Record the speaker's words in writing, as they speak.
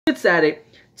Sits at it,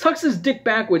 tucks his dick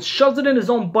backwards, shoves it in his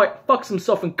own butt, fucks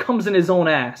himself, and comes in his own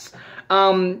ass.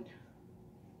 MDPOPE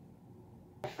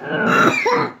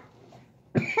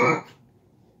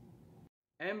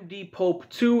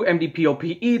 2,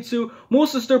 MDPOPE 2,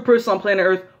 most third person on planet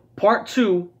Earth, part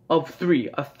 2 of 3.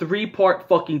 A 3-part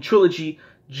fucking trilogy,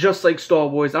 just like Star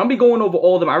Wars. I'm going to be going over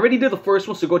all of them. I already did the first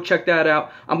one, so go check that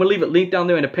out. I'm going to leave it linked down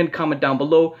there in a pinned comment down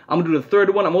below. I'm going to do the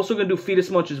third one. I'm also going to do Fetus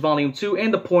Munchers Volume 2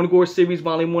 and the Porn Gore series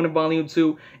Volume 1 and Volume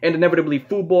 2 and Inevitably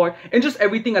Food Bar and just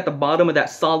everything at the bottom of that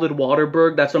solid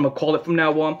waterberg. That's what I'm going to call it from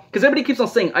now on. Because everybody keeps on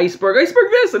saying iceberg, iceberg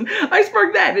this and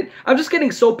iceberg that. And I'm just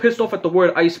getting so pissed off at the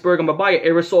word iceberg. I'm going to buy an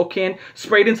aerosol can,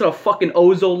 spray it into the fucking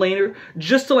ozone layer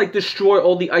just to like destroy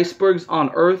all the icebergs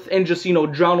on Earth and just, you know,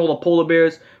 drown all the polar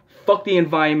bears. Fuck the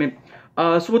environment.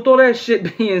 So with all that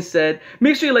shit being said,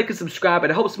 make sure you like and subscribe. It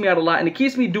helps me out a lot, and it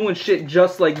keeps me doing shit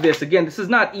just like this. Again, this is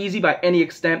not easy by any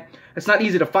extent. It's not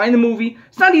easy to find the movie.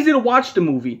 It's not easy to watch the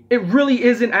movie. It really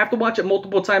isn't. I have to watch it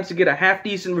multiple times to get a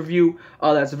half-decent review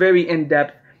that's very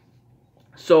in-depth.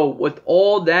 So with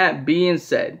all that being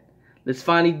said, let's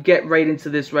finally get right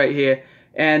into this right here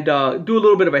and do a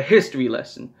little bit of a history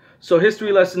lesson. So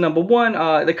history lesson number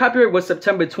 1, the copyright was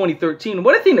September 2013.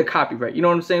 What a thing to copyright, you know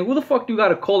what I'm saying? Who the fuck do you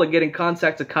gotta call or get in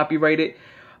contact to copyright it?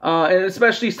 And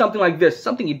especially something like this,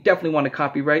 something you definitely want to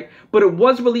copyright. But it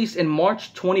was released in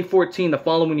March 2014, the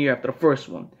following year after the first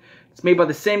one. It's made by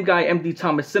the same guy, MD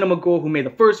Thomas Cinema Gore, who made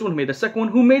the first one, who made the second one,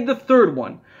 who made the third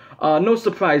one. No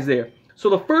surprise there.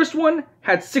 So the first one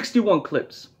had 61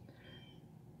 clips.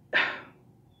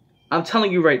 I'm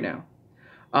telling you right now.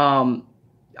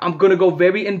 I'm going to go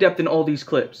very in-depth in all these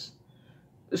clips.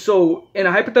 So, in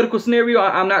a hypothetical scenario,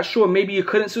 I'm not sure, maybe you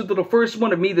couldn't see the first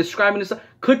one of me describing this.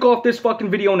 Click off this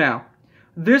fucking video now.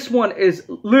 This one is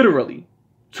literally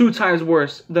 2 times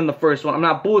worse than the first one. I'm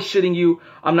not bullshitting you.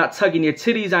 I'm not tugging your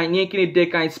titties. I ain't yanking your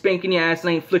dick. I ain't spanking your ass. And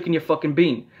I ain't flicking your fucking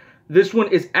bean. This one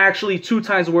is actually 2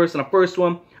 times worse than the first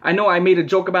one. I know I made a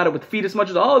joke about it with Fetus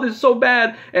Munchers. Oh, this is so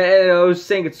bad. And I was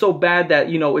saying it's so bad that,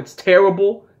 you know, it's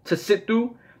terrible to sit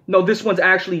through. No, this one's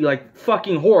actually, like,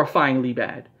 fucking horrifyingly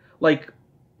bad. Like,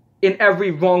 in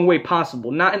every wrong way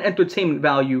possible. Not in entertainment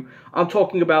value. I'm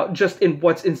talking about just in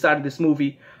what's inside of this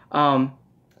movie.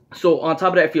 So, on top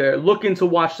of that, if you're looking to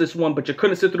watch this one, but you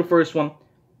couldn't sit through the first one,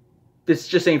 this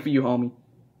just ain't for you, homie.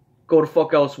 Go the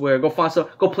fuck elsewhere. Go find some,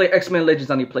 go play X-Men Legends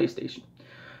on your PlayStation.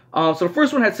 So, the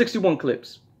first one had 61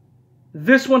 clips.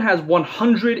 This one has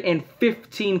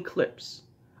 115 clips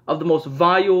of the most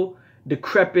vile,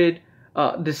 decrepit,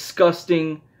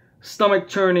 disgusting,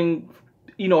 stomach-turning,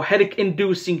 you know,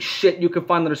 headache-inducing shit you can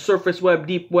find on the surface web,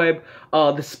 deep web,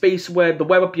 the space web, the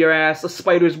web up your ass, the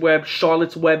spider's web,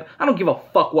 Charlotte's web. I don't give a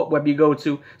fuck what web you go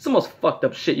to. It's the most fucked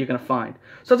up shit you're gonna find.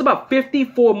 So it's about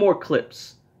 54 more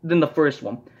clips than the first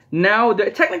one. Now, there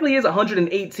technically is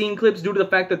 118 clips due to the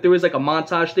fact that there is like a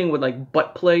montage thing with like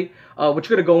butt play, which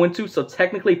you're gonna go into. So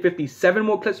technically 57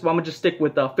 more clips, but I'm gonna just stick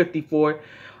with 54.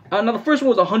 Now, the first one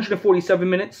was 147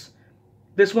 minutes.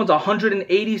 This one's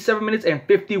 187 minutes and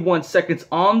 51 seconds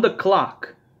on the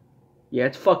clock. Yeah,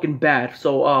 it's fucking bad.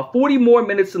 So, 40 more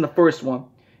minutes than the first one.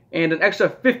 And an extra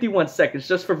 51 seconds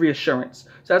just for reassurance.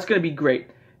 So that's going to be great.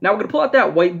 Now, we're going to pull out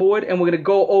that whiteboard and we're going to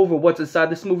go over what's inside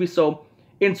this movie. So,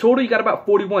 in total, you got about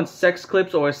 41 sex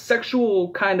clips or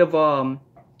sexual kind of,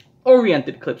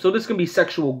 oriented clips. So this can be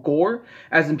sexual gore,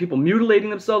 as in people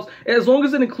mutilating themselves. And as long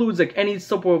as it includes like any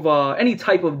sort of any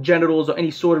type of genitals or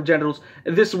any sort of genitals,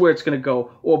 this is where it's gonna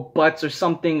go. Or butts or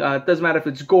something. It doesn't matter if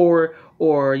it's gore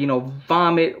or, you know,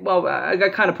 vomit. Well, I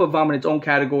kind of put vomit in its own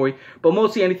category, but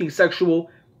mostly anything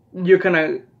sexual, you're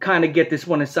gonna kind of get this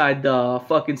one inside the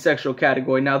fucking sexual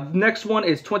category. Now, the next one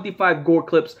is 25 gore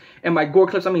clips, and by gore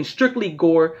clips I mean strictly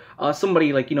gore.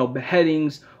 Somebody like, you know,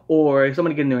 beheadings, or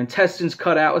somebody getting their intestines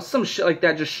cut out, or some shit like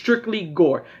that, just strictly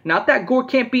gore. Not that gore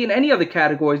can't be in any other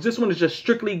categories. This one is just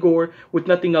strictly gore with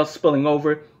nothing else spilling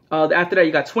over. After that,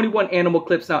 you got 21 animal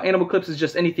clips. Now, animal clips is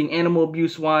just anything animal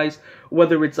abuse-wise,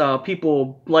 whether it's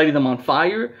people lighting them on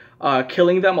fire,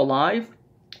 killing them alive,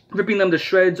 ripping them to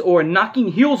shreds, or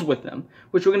knocking heels with them,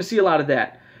 which we're going to see a lot of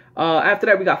that. After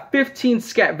that, we got 15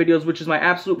 scat videos, which is my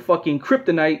absolute fucking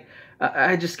kryptonite.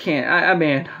 I just can't.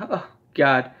 Man, oh,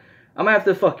 God. I'm gonna have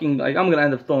to fucking, like, I'm gonna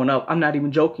end up throwing up. I'm not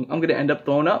even joking. I'm gonna end up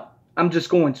throwing up. I'm just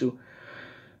going to.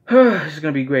 It's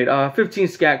gonna be great. 15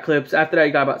 scat clips. After that,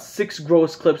 you got about 6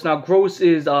 gross clips. Now, gross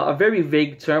is a very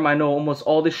vague term. I know almost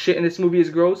all this shit in this movie is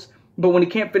gross. But when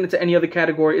it can't fit into any other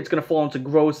category, it's gonna fall into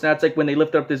gross. That's like when they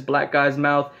lifted up this black guy's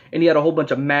mouth and he had a whole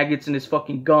bunch of maggots in his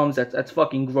fucking gums. That's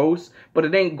fucking gross. But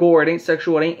it ain't gore. It ain't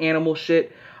sexual. It ain't animal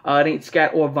shit. It ain't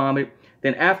scat or vomit.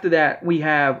 Then after that, we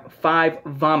have 5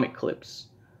 vomit clips.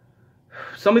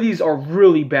 some of these are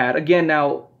really bad. Again,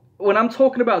 now, when I'm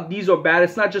talking about these are bad,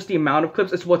 it's not just the amount of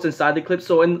clips, it's what's inside the clips.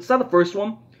 So inside the first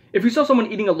one, if you saw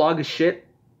someone eating a log of shit,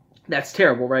 that's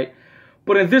terrible, right?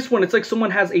 But in this one, it's like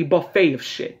someone has a buffet of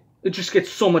shit. It just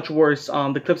gets so much worse,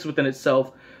 the clips within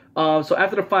itself. So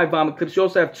after the 5 vomit clips, you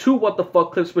also have 2 what the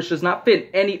fuck clips, which does not fit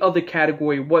any other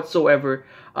category whatsoever.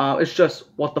 It's just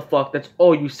what the fuck. That's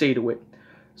all you say to it.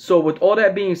 So with all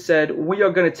that being said, we are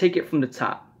going to take it from the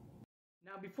top.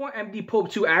 Before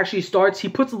MDPOPE 2 actually starts, he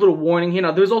puts a little warning here.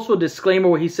 Now, there's also a disclaimer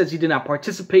where he says he did not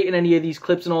participate in any of these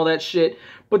clips and all that shit.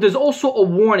 But there's also a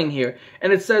warning here.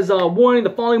 And it says, warning,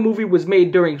 the following movie was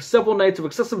made during several nights of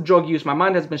excessive drug use. My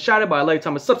mind has been shattered by a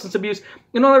lifetime of substance abuse.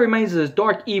 And all that remains is a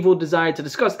dark, evil desire to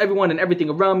disgust everyone and everything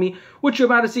around me. What you're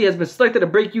about to see has been selected to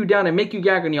break you down and make you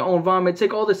gag on your own vomit.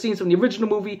 Take all the scenes from the original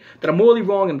movie that are morally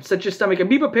wrong and set your stomach. And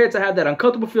be prepared to have that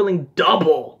uncomfortable feeling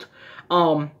doubled.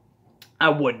 I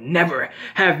would never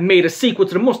have made a sequel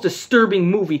to the most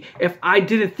disturbing movie if I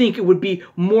didn't think it would be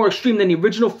more extreme than the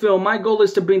original film. My goal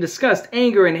is to bring disgust,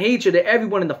 anger, and hatred to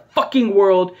everyone in the fucking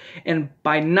world. And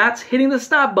by not hitting the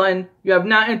stop button, you have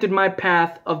not entered my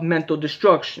path of mental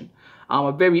destruction. I'm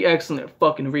a very excellent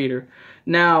fucking reader.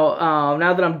 Now,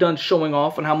 now that I'm done showing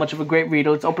off on how much of a great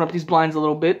reader, let's open up these blinds a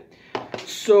little bit.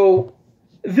 So,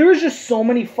 there's just so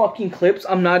many fucking clips.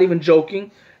 I'm not even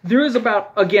joking. There is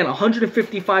about, again,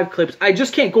 155 clips. I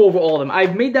just can't go over all of them.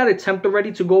 I've made that attempt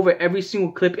already to go over every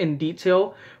single clip in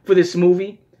detail for this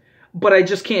movie. But I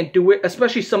just can't do it.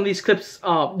 Especially some of these clips,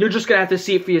 you're just going to have to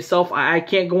see it for yourself. I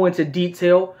can't go into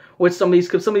detail with some of these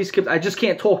clips. Some of these clips I just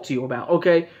can't talk to you about,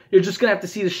 okay? You're just going to have to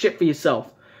see the shit for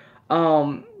yourself.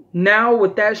 Now,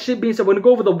 with that shit being said, we're going to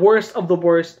go over the worst of the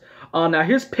worst. Now,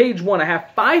 here's page 1. I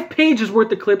have 5 pages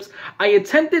worth of clips. I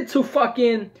attempted to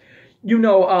fucking... you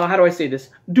know, how do I say this?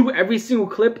 Do every single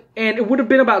clip, and it would have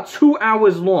been about 2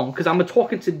 hours long, because I'm going to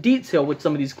talk into detail with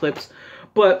some of these clips.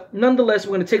 But nonetheless,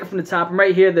 we're going to take it from the top. And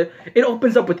right here, it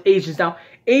opens up with Asians. Now,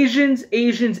 Asians,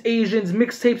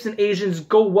 mixtapes and Asians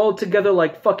go well together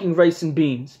like fucking rice and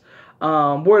beans.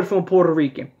 Word from a Puerto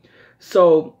Rican.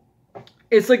 So,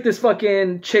 it's like this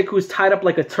fucking chick who's tied up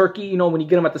like a turkey, you know, when you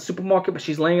get them at the supermarket, but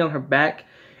she's laying on her back.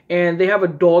 And they have a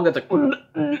dog that's like,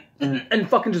 and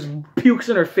fucking just pukes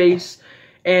in her face.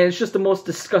 And it's just the most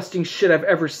disgusting shit I've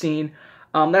ever seen.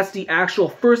 That's the actual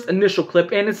first initial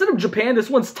clip. And instead of Japan, this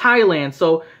one's Thailand.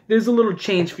 So there's a little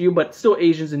change for you, but still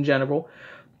Asians in general.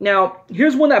 Now,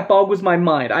 here's one that boggles my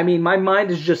mind. I mean, my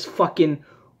mind is just fucking...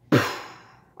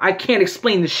 I can't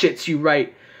explain this shit to you,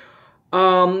 right?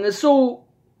 So...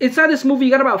 inside this movie,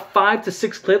 you got about 5 to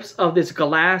 6 clips of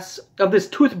this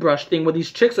toothbrush thing where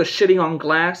these chicks are shitting on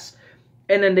glass.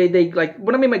 And then they like,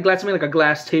 when I mean by glass, I mean like a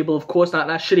glass table, of course, not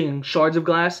shitting in shards of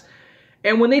glass.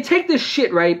 And when they take this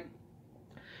shit, right,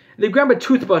 they grab a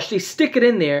toothbrush, they stick it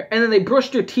in there, and then they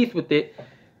brush their teeth with it.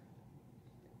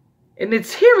 And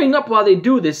it's tearing up while they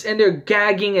do this, and they're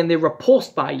gagging and they're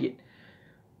repulsed by it.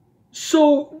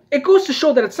 So, it goes to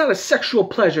show that it's not a sexual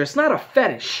pleasure, it's not a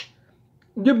fetish.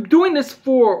 You're doing this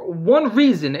for one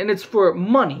reason, and it's for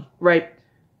money, right?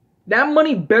 That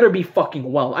money better be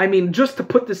fucking well. I mean, just to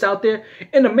put this out there,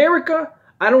 in America,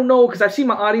 I don't know, because I've seen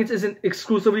my audience isn't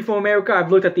exclusively from America.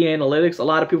 I've looked at the analytics, a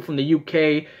lot of people from the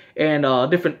UK and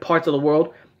different parts of the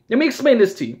world. Let me explain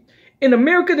this to you. In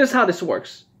America, this is how this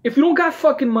works. If you don't got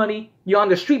fucking money, you're on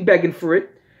the street begging for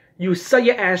it. You sell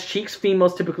your ass cheeks,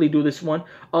 females typically do this one.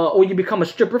 Or you become a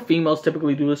stripper, females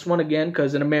typically do this one again,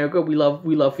 because in America, we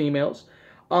love females.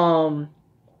 Or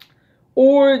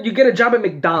you get a job at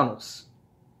McDonald's.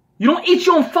 You don't eat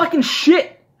your own fucking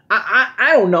shit.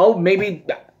 I don't know. Maybe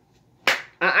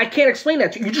I can't explain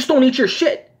that to you. You just don't eat your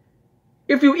shit.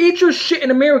 If you eat your shit in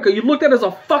America, you're looked at as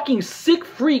a fucking sick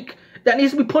freak that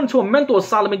needs to be put into a mental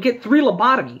asylum and get 3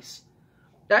 lobotomies.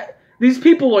 These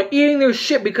people are eating their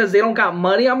shit because they don't got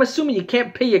money. I'm assuming you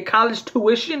can't pay your college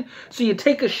tuition, so you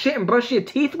take a shit and brush your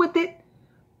teeth with it.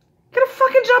 Get a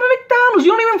fucking job at McDonald's.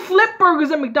 You don't even flip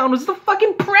burgers at McDonald's. It's a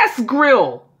fucking press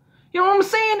grill. You know what I'm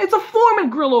saying? It's a Foreman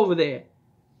grill over there.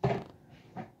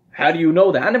 How do you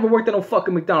know that? I never worked at no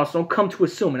fucking McDonald's, so don't come to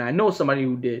assuming. I know somebody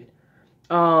who did.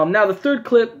 Now, the third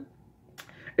clip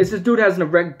is this dude has an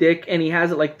erect dick, and he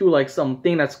has it like through like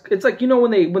something that's... it's like, you know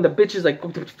when the bitches like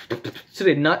go to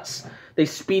their nuts, they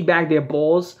speed back their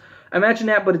balls. Imagine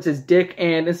that, but it's his dick,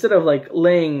 and instead of like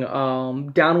laying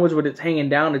downwards where it's hanging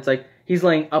down, it's like he's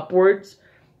laying upwards,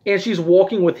 and she's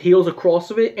walking with heels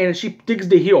across of it, and she digs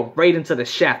the heel right into the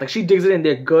shaft. Like, she digs it in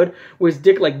there good, where his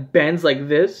dick, like, bends like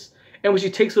this, and when she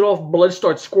takes it off, blood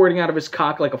starts squirting out of his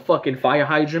cock like a fucking fire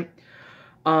hydrant.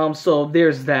 So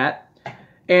there's that.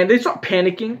 And they start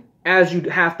panicking, as you'd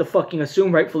have to fucking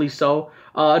assume, rightfully so.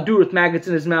 dude with maggots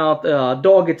in his mouth,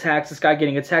 dog attacks, this guy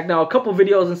getting attacked. Now, a couple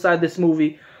videos inside this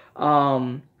movie,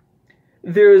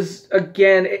 there's,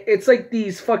 again, it's like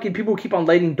these fucking people who keep on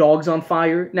lighting dogs on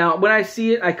fire. Now, when I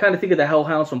see it, I kind of think of the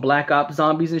Hellhounds from Black Ops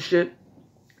Zombies and shit.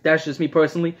 That's just me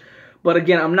personally. But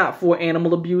again, I'm not for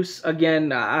animal abuse.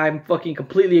 Again, I'm fucking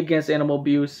completely against animal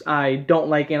abuse. I don't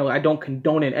like animals. I don't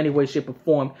condone it in any way, shape, or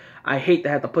form. I hate to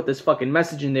have to put this fucking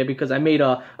message in there because I made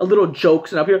a little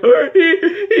jokes and I'm here,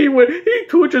 he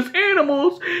tortures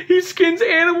animals, he skins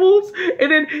animals,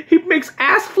 and then he makes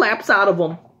ass flaps out of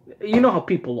them. You know how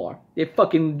people are. They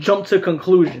fucking jump to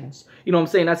conclusions. You know what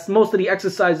I'm saying? That's most of the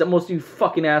exercise that most of you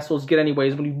fucking assholes get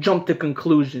anyways, when you jump to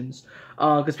conclusions.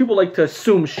 Because people like to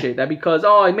assume shit. That because,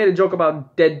 oh, I made a joke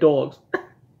about dead dogs.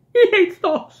 He hates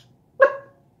dogs.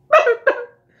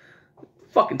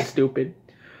 Fucking stupid.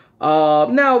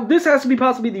 Now, this has to be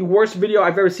possibly the worst video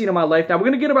I've ever seen in my life. Now, we're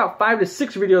going to get about 5 to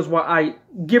 6 videos where I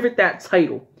give it that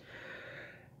title.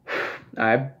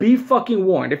 Be fucking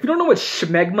warned. If you don't know what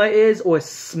schmegma is, or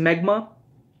smegma,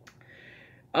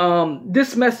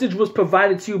 this message was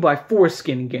provided to you by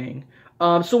Foreskin Gang.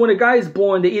 So when a guy is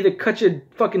born, they either cut your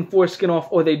fucking foreskin off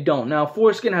or they don't. Now,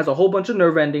 foreskin has a whole bunch of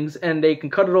nerve endings, and they can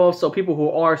cut it off so people who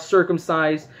are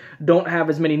circumcised don't have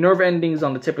as many nerve endings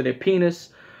on the tip of their penis,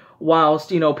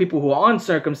 whilst, you know, people who are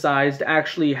uncircumcised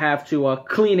actually have to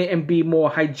clean it and be more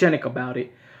hygienic about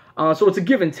it. So it's a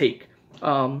give and take.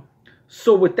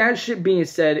 So with that shit being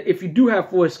said, if you do have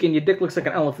foreskin, your dick looks like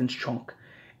an elephant's trunk.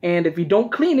 And if you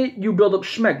don't clean it, you build up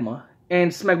schmegma.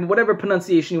 And smegma, whatever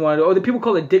pronunciation you want to do. Or the people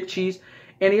call it dick cheese.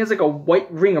 And he has like a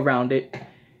white ring around it.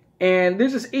 And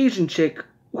there's this Asian chick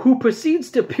who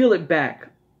proceeds to peel it back.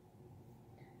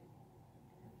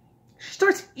 She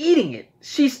starts eating it.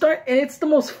 And it's the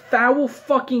most foul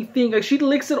fucking thing. Like, she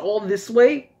licks it all this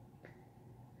way.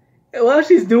 And while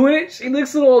she's doing it, she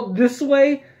licks it all this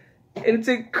way. And it's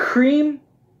a cream.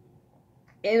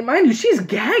 And mind you, she's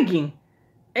gagging.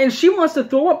 And she wants to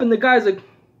throw up. And the guy's like,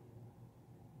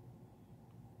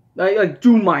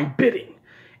 do my bidding.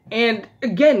 And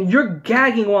again, you're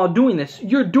gagging while doing this.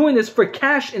 You're doing this for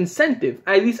cash incentive.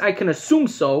 At least I can assume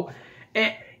so.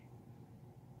 And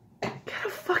get a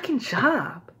fucking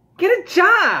job. Get a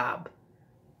job.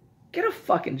 Get a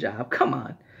fucking job. Come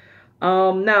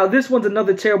on. Now, this one's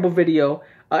another terrible video.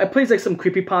 It plays like some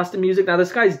creepypasta music. Now,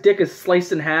 this guy's dick is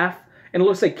sliced in half. And it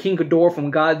looks like King Ghidorah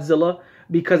from Godzilla.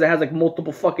 Because it has like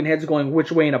multiple fucking heads going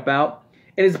which way and about.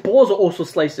 And his balls are also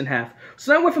sliced in half.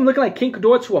 So now I went from looking like King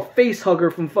Ghidorah to a face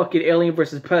hugger from fucking Alien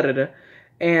vs. Predator.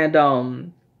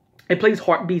 And it plays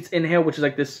Heartbeats in here, which is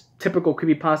like this typical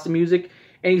creepypasta music.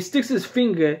 And he sticks his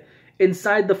finger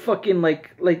inside the fucking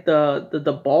like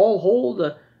the ball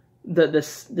hole,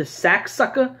 the sack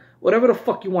sucker, whatever the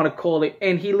fuck you want to call it.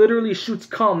 And he literally shoots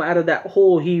cum out of that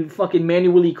hole he fucking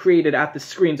manually created at the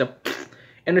screens.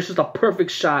 And it's just a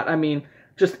perfect shot. I mean,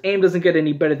 just aim doesn't get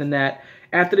any better than that.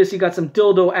 After this, he got some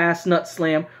dildo ass nut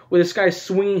slam, where this guy's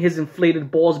swinging his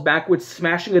inflated balls backwards,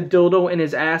 smashing a dildo in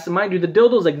his ass. And mind you, the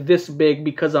dildo's like this big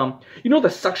because, you know the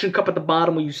suction cup at the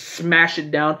bottom where you smash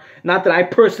it down? Not that I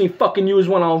personally fucking use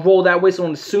one, I'll roll that way, so I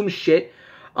don't assume shit.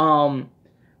 But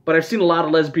I've seen a lot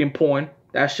of lesbian porn.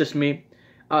 That's just me.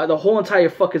 The whole entire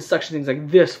fucking suction thing's like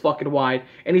this fucking wide.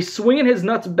 And he's swinging his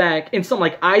nuts back in something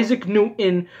like Isaac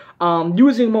Newton,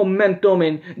 using momentum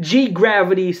and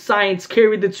G-gravity, science,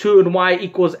 carry the 2 and Y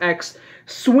equals X,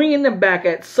 swinging them back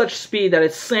at such speed that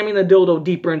it's slamming the dildo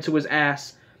deeper into his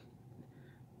ass.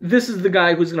 This is the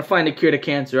guy who's going to find a cure to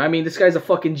cancer. I mean, this guy's a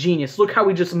fucking genius. Look how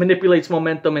he just manipulates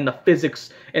momentum and the physics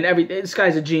and everything. This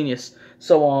guy's a genius.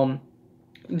 So,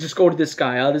 just go to this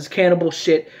guy. This cannibal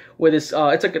shit where this,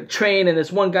 it's like a train and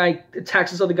this one guy attacks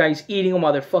this other guy. He's eating him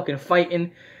while they're fucking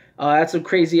fighting. That's some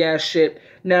crazy ass shit.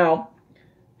 Now,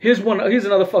 here's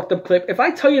another fucked up clip. If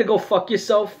I tell you to go fuck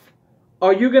yourself,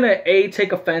 are you gonna A,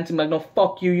 take offense and be like, no,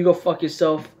 fuck you go fuck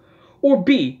yourself? Or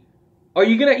B, are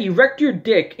you gonna erect your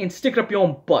dick and stick it up your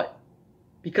own butt?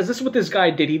 Because this is what this guy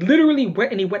did. He literally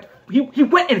went and he went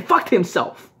and fucked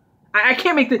himself. I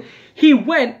can't make the, he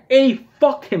went and he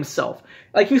fucked himself.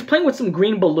 Like, he was playing with some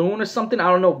green balloon or something. I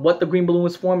don't know what the green balloon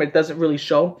was for. It doesn't really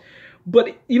show.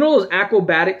 But, you know those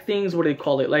acrobatic things? What do they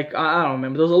call it? Like, I don't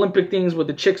remember. Those Olympic things where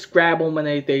the chicks grab them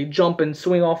and they jump and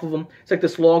swing off of them. It's like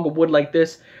this log of wood like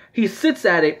this. He sits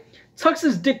at it, tucks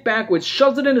his dick backwards,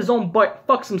 shoves it in his own butt,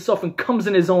 fucks himself, and comes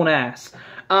in his own ass.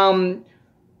 The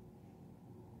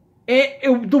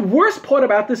worst part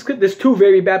about this clip, there's 2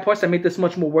 very bad parts that make this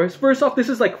much more worse. First off, this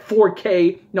is like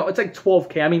 4K. No, it's like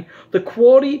 12K. I mean, the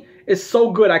quality is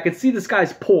so good. I can see this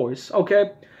guy's pores,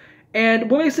 okay?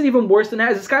 And what makes it even worse than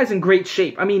that is this guy's in great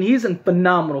shape. I mean, he's in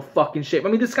phenomenal fucking shape. I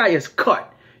mean, this guy is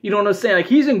cut. You know what I'm saying? Like,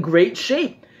 he's in great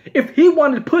shape. If he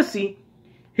wanted pussy,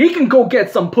 he can go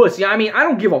get some pussy. I mean, I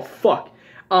don't give a fuck.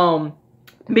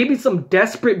 Maybe some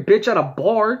desperate bitch at a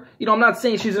bar. You know, I'm not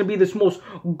saying she's gonna be this most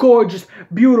gorgeous,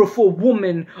 beautiful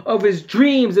woman of his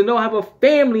dreams and they'll have a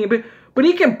family. But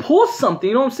he can pull something,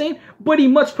 you know what I'm saying? But he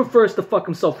much prefers to fuck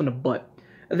himself in the butt.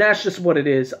 That's just what it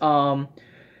is.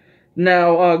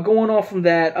 Now, going off from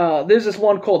that, there's this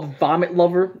one called Vomit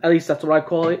Lover. At least that's what I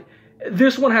call it.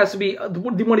 This one has to be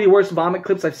one of the worst vomit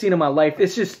clips I've seen in my life.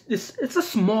 It's just, it's a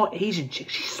small Asian chick.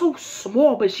 She's so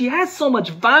small, but she has so much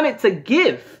vomit to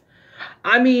give.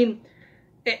 I mean,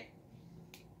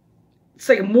 it's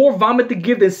like more vomit to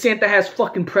give than Santa has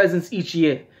fucking presents each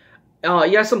year.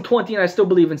 Yes, I'm 20 and I still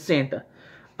believe in Santa.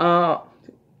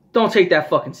 Don't take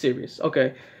that fucking serious,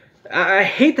 okay? I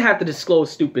hate to have to disclose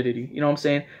stupidity, you know what I'm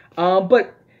saying?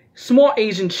 But small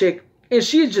Asian chick, and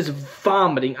she's just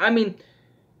vomiting. I mean,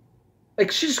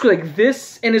 like, she's just like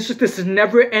this, and it's just this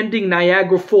never-ending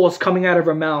Niagara Falls coming out of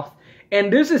her mouth.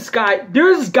 And there's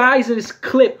guys in this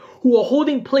clip who are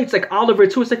holding plates like Oliver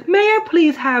too. It's like, may I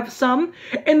please have some?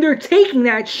 And they're taking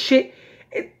that shit.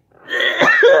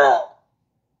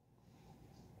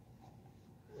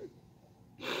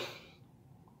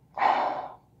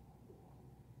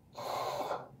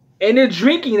 And they're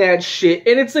drinking that shit.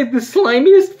 And it's like the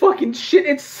slimiest fucking shit.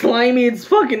 It's slimy. It's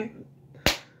fucking...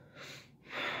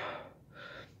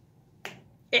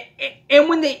 And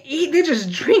when they eat, they're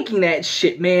just drinking that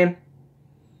shit, man.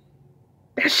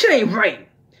 That shit ain't right.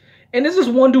 And there's this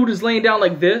one dude who's laying down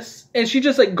like this, and she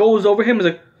just like goes over him and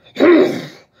is like,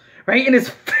 right in his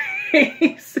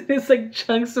face. And it's like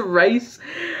chunks of rice.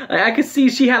 I could see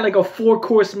she had like a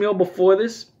 4-course meal before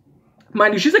this.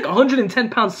 Mind you, she's like 110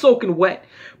 pounds soaking wet,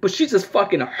 but she's just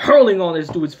fucking hurling on this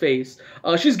dude's face.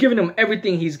 She's giving him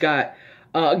everything he's got,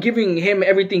 giving him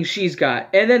everything she's got.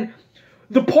 And then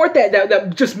the part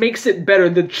that just makes it better,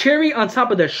 the cherry on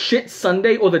top of the shit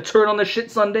sundae, or the turd on the shit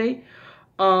sundae,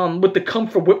 with the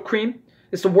comfort whipped cream.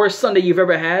 It's the worst sundae you've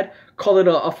ever had. Call it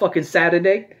a fucking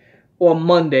Saturday. Or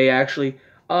Monday, actually.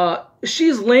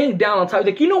 She's laying down on top.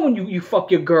 Like, you know when you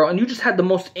fuck your girl and you just had the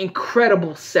most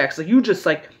incredible sex. Like, you just,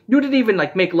 like, you didn't even,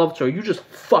 like, make love to her. You just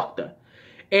fucked her.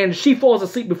 And she falls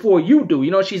asleep before you do.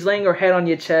 You know, she's laying her head on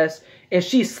your chest. And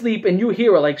she's asleep and you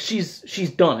hear her, like, she's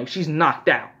done. Like, she's knocked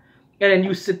out. And then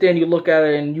you sit there and you look at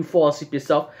her and you fall asleep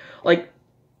yourself. Like,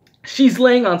 she's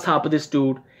laying on top of this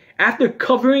dude after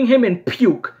covering him in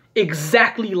puke,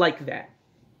 exactly like that.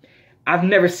 I've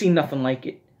never seen nothing like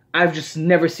it. I've just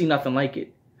never seen nothing like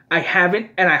it. I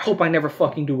haven't, and I hope I never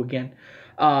fucking do again.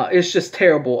 It's just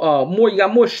terrible. You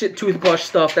got more shit toothbrush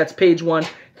stuff. That's page 1.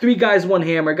 3 guys, 1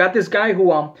 hammer. Got this guy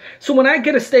who, so when I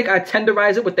get a steak, I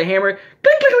tenderize it with the hammer.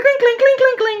 Clink, clink, clink, clink, clink,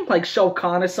 clink, clink, like Shao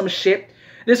Kahn or some shit.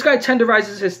 This guy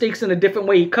tenderizes his steaks in a different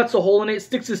way. He cuts a hole in it,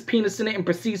 sticks his penis in it, and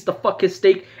proceeds to fuck his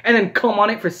steak, and then come on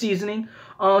it for seasoning.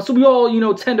 So we all, you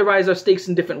know, tenderize our steaks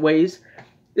in different ways.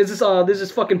 There's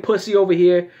this fucking pussy over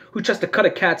here who tries to cut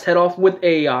a cat's head off with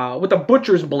a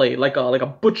butcher's blade, like a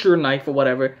butcher knife or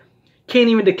whatever. Can't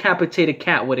even decapitate a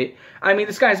cat with it. I mean,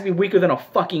 this guy has to be weaker than a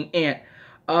fucking ant.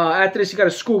 After this, you got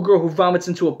a schoolgirl who vomits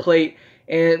into a plate,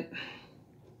 and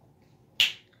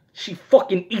she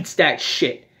fucking eats that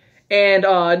shit. And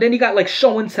then you got like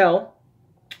show and tell.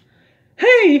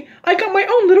 Hey, I got my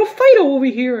own little fighter over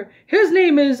here. His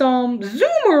name is Zoomer.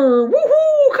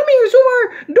 Woohoo! Come here,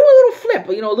 Zoomer. Do a little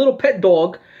flip. You know, a little pet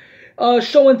dog.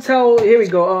 Show and tell. Here we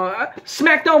go.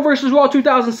 SmackDown vs. Raw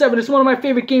 2007. It's one of my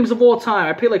favorite games of all time.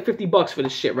 I paid like $50 for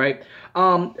this shit, right?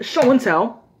 Show and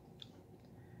tell.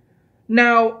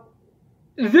 Now,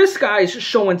 this guy's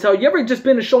show and tell. You ever just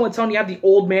been to show and tell and you have the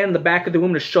old man in the back of the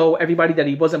room to show everybody that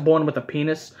he wasn't born with a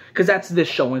penis? Because that's this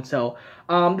show and tell.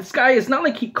 This guy, it's not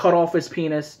like he cut off his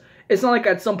penis. It's not like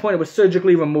at some point it was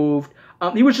surgically removed.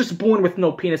 He was just born with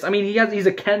no penis. I mean, he's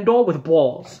a Ken doll with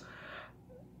balls.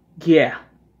 Yeah.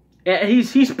 And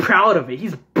he's proud of it.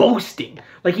 He's boasting.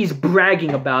 Like, he's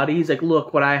bragging about it. He's like,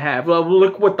 look what I have.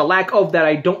 Look what the lack of that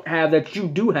I don't have that you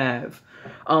do have.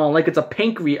 Like it's a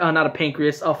not a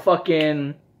pancreas, a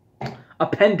fucking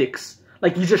appendix.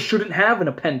 Like, you just shouldn't have an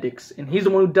appendix. And he's the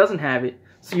one who doesn't have it.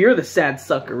 So you're the sad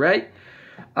sucker, right?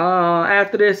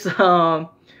 After this, I'm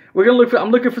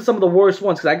looking for some of the worst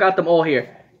ones because I got them all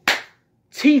here.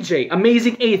 TJ,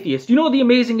 Amazing Atheist. You know the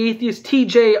Amazing Atheist?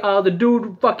 TJ, the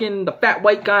dude, fucking, the fat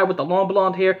white guy with the long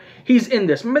blonde hair. He's in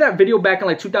this. Remember that video back in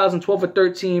like 2012 or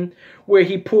 13 where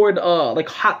he poured, like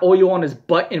hot oil on his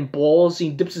butt and balls? He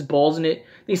dips his balls in it.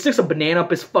 Then he sticks a banana up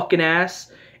his fucking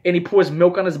ass and he pours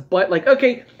milk on his butt. Like,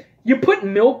 okay, you put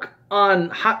milk on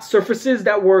hot surfaces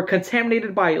that were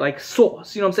contaminated by, like,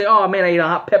 sauce. You know what I'm saying? Oh, man, I ate a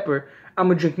hot pepper. I'm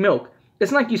gonna drink milk.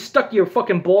 It's not like you stuck your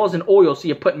fucking balls in oil so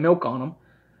you put milk on them.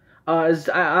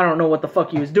 I don't know what the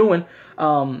fuck he was doing.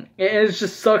 And it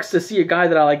just sucks to see a guy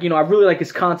that I like, you know, I really like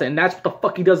his content, and that's what the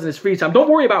fuck he does in his free time. Don't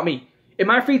worry about me. In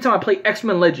my free time, I play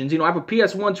X-Men Legends. You know, I have a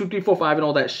PS1, 2, 3, 4, 5, and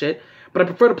all that shit. But I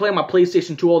prefer to play on my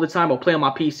PlayStation 2 all the time or play on my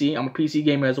PC. I'm a PC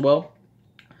gamer as well.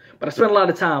 But I spend a lot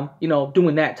of time, you know,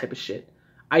 doing that type of shit.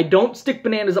 I don't stick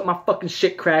bananas up my fucking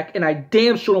shit crack, and I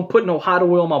damn sure don't put no hot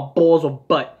oil on my balls or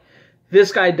butt.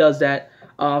 This guy does that,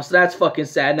 so that's fucking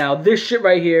sad. Now, this shit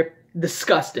right here,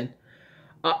 disgusting.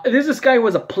 There's this guy who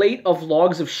has a plate of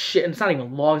logs of shit, and it's not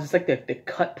even logs, it's like they're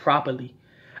cut properly.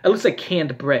 It looks like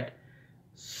canned bread.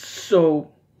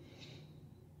 So,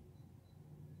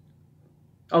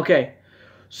 okay.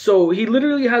 So, he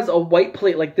literally has a white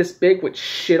plate like this big with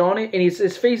shit on it, and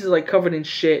his face is like covered in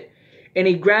shit. And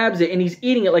he grabs it, and he's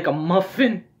eating it like a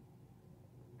muffin.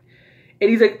 And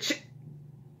he's like,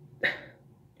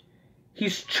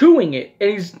 he's chewing it,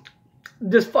 and he's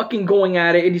just fucking going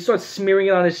at it, and he starts smearing it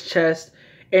on his chest,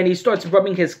 and he starts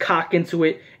rubbing his cock into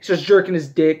it. He starts jerking his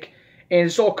dick, and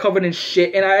it's all covered in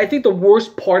shit. And I think the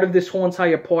worst part of this whole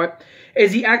entire part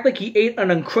is he acts like he ate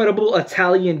an incredible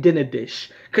Italian dinner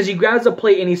dish. Because he grabs a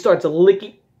plate, and he starts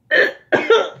licking...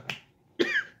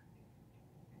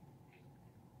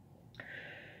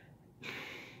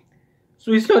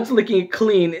 So he starts licking it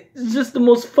clean. It's just the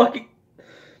most fucking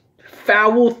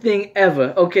foul thing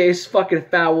ever. Okay, it's fucking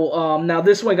foul. Now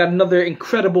this one got another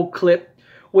incredible clip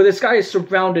where this guy is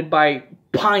surrounded by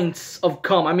pints of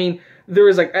cum. I mean, there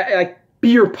is like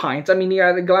beer pints. I mean, he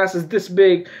got glasses this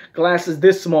big, glasses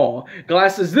this small,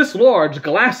 glasses this large,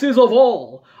 glasses of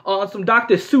all. Some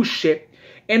Dr. Seuss shit.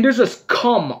 And there's just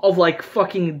cum of like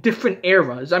fucking different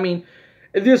eras. I mean,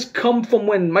 this come from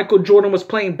when Michael Jordan was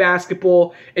playing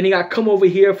basketball, and he got come over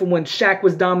here from when Shaq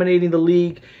was dominating the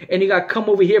league, and he got come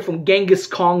over here from Genghis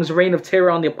Khan's reign of terror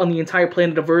on the entire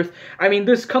planet of Earth. I mean,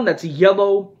 this come that's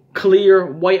yellow, clear,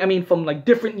 white. I mean, from like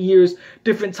different years,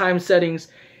 different time settings,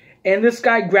 and this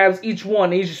guy grabs each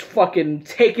one, and he's just fucking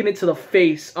taking it to the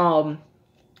face. And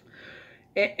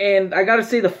I gotta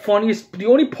say, the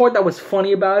only part that was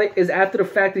funny about it is after the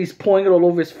fact that he's pouring it all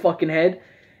over his fucking head.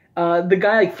 The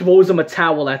guy like throws him a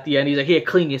towel at the end. He's like, "Here,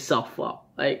 clean yourself up."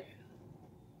 Like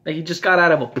he just got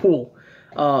out of a pool.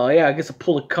 Yeah, I guess a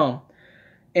pool of cum.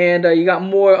 And you got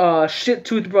more shit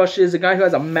toothbrushes. A guy who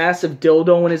has a massive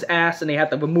dildo in his ass, and they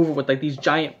have to remove it with like these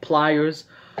giant pliers.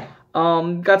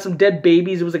 Got some dead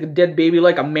babies. It was like a dead baby,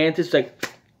 like a mantis,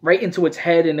 like right into its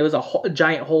head, and there was a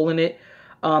giant hole in it.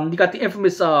 You got the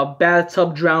infamous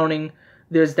bathtub drowning.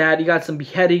 There's that. You got some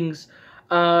beheadings.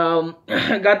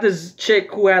 Got this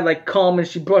chick who had like cum, and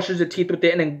she brushes her teeth with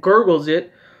it and then gurgles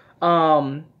it.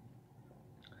 There's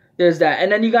that.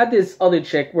 And then you got this other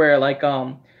chick where like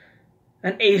an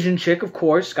Asian chick, of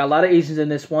course. Got a lot of Asians in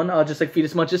this one, just like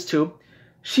Fetus Munches too.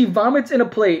 She vomits in a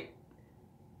plate.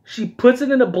 She puts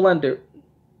it in a blender.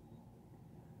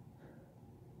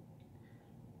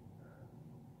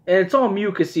 And it's all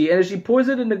mucusy. And she pours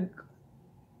it in the...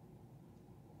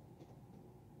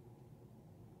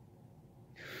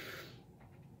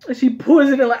 She pours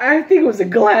it in, like, I think it was a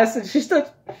glass, and she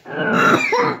starts...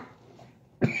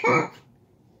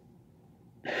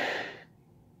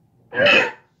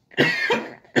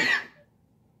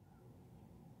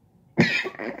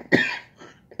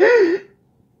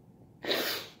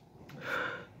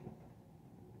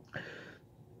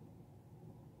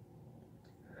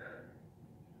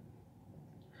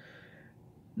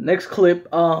 Next clip,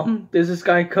 there's this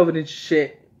guy covered in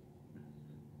shit.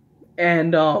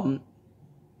 And,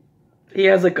 he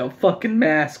has like a fucking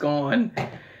mask on,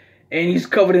 and he's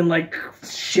covered in like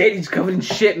shit. He's covered in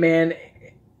shit, man.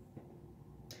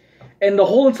 And the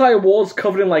whole entire wall is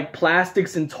covered in like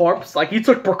plastics and tarps. Like he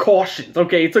took precautions.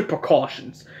 Okay, he took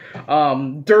precautions.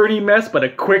 Dirty mess, but a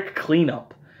quick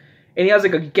cleanup. And he has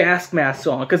like a gas mask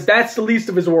on, because that's the least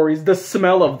of his worries. The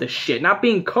smell of the shit, not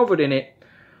being covered in it.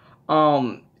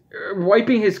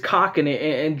 Wiping his cock in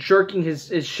it and jerking his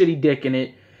shitty dick in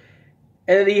it.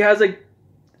 And he has like...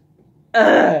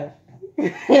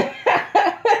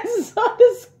 It's so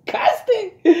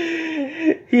disgusting.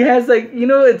 He has like, you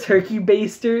know, a turkey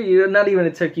baster. You know, not even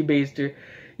a turkey baster.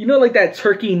 You know, like that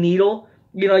turkey needle.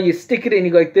 You know, you stick it in,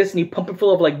 you go like this, and you pump it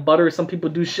full of like butter. Some people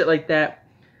do shit like that.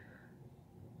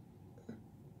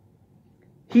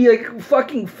 He like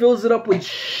fucking fills it up with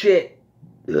shit.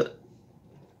 Ugh.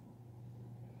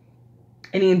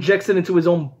 And he injects it into his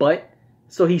own butt.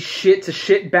 So he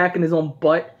shit back in his own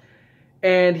butt.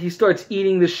 And he starts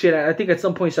eating this shit. I think at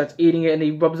some point he starts eating it, and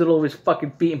he rubs it over his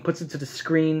fucking feet and puts it to the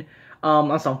screen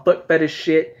on some foot fetish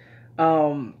shit.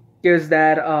 There's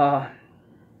that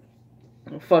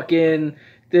fucking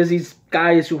There's these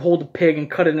guys who hold a pig and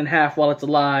cut it in half while it's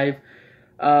alive.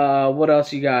 What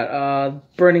else you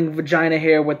got? Burning vagina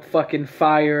hair with fucking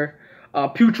fire.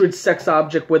 Putrid sex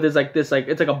object where there's like this, like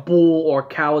it's like a bull or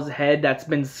cow's head that's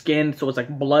been skinned, so it's like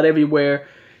blood everywhere,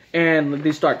 and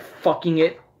they start fucking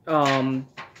it.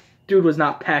 Dude was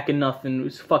not packing nothing. It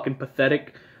was fucking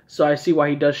pathetic. So I see why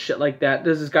he does shit like that.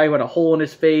 There's this guy who had a hole in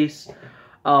his face.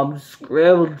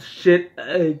 Scrambled shit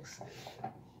eggs.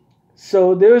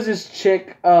 So there's this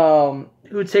chick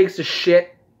who takes a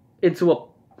shit into a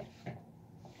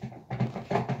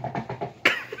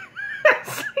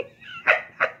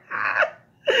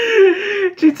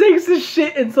she takes the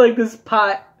shit into like this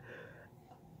pot.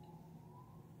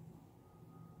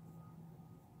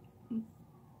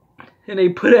 And they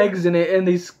put eggs in it and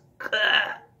they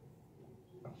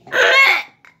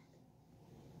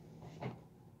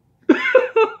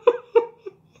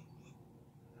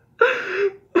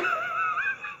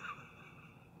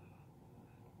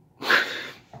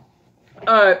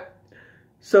Alright.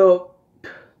 So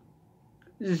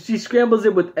she scrambles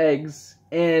it with eggs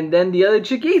and then the other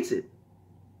chick eats it.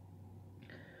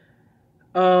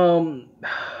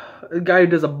 The guy who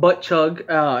does a butt chug,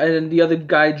 and then the other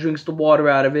guy drinks the water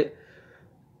out of it.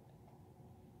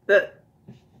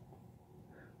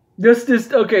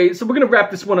 Okay, so we're gonna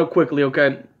wrap this one up quickly,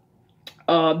 okay?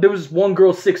 There was one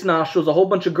girl, 6 nostrils, a whole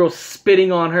bunch of girls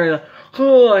spitting on her,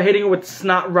 hitting her with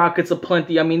snot rockets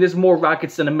aplenty. I mean, there's more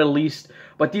rockets in the Middle East,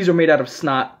 but these are made out of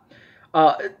snot.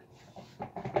 And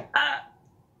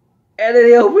then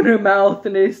they open her mouth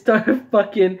and they start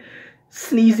fucking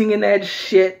sneezing in that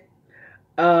shit.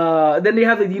 Then they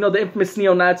have the, the infamous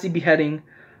neo-Nazi beheading.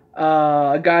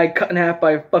 A guy cut in half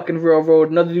by a fucking railroad.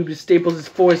 Another dude just staples his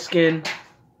foreskin.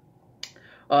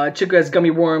 A chick who has gummy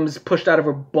worms pushed out of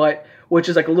her butt, which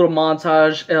is like a little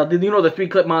montage. The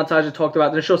 3-clip montage I talked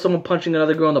about. They show someone punching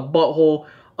another girl in the butthole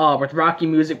with Rocky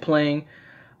music playing.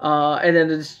 And then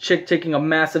this chick taking a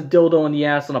massive dildo in the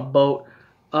ass on a boat.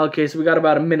 Okay, so we got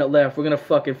about a minute left. We're gonna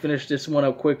fucking finish this one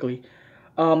up quickly.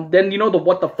 Then the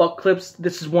what the fuck clips.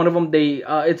 This is one of them. They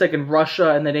it's like in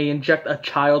Russia, and then they inject a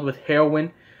child with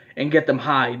heroin and get them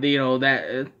high.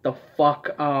 The fuck.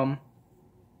 Yeah,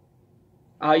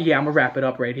 I'm gonna wrap it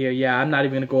up right here. Yeah, I'm not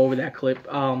even gonna go over that clip.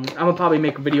 I'm gonna probably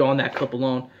make a video on that clip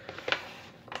alone.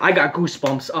 I got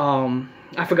goosebumps.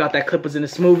 I forgot that clip was in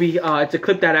this movie. It's a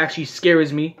clip that actually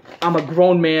scares me. I'm a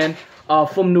grown man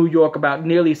from New York, about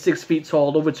nearly 6 feet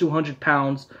tall, over 200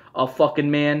 pounds. A fucking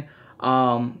man.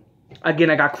 Again,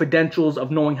 I got credentials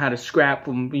of knowing how to scrap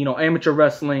from, amateur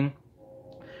wrestling,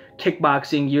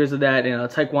 kickboxing, years of that, and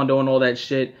taekwondo and all that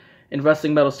shit, and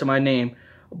wrestling medals to my name.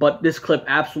 But this clip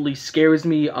absolutely scares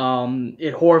me.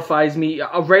 It horrifies me.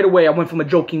 Right away, I went from a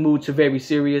joking mood to very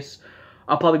serious.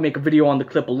 I'll probably make a video on the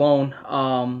clip alone.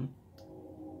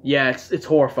 Yeah, it's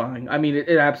horrifying. I mean,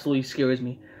 it absolutely scares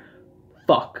me.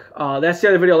 Fuck. That's the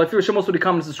other video. Like, if you're show most of the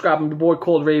comments, subscribe. I'm your boy,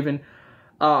 Cold Raven.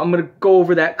 I'm going to go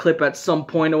over that clip at some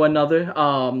point or another.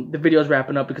 The video's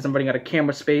wrapping up because I'm running out of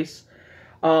camera space.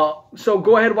 So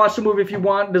go ahead and watch the movie if you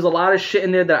want. There's a lot of shit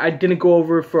in there that I didn't go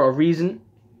over for a reason.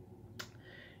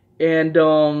 And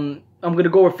I'm going to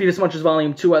go over Fetus Munchers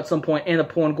Volume 2 at some point, and the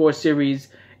Porn Gore series,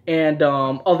 and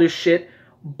other shit.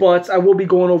 But I will be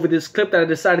going over this clip that I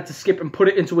decided to skip and put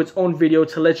it into its own video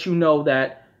to let you know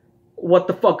that what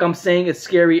the fuck I'm saying is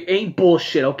scary. It ain't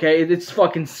bullshit, okay? It's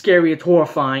fucking scary. It's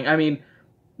horrifying. I mean,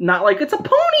 not like it's a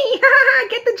pony.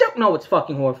 Get the joke. No, it's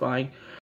fucking horrifying.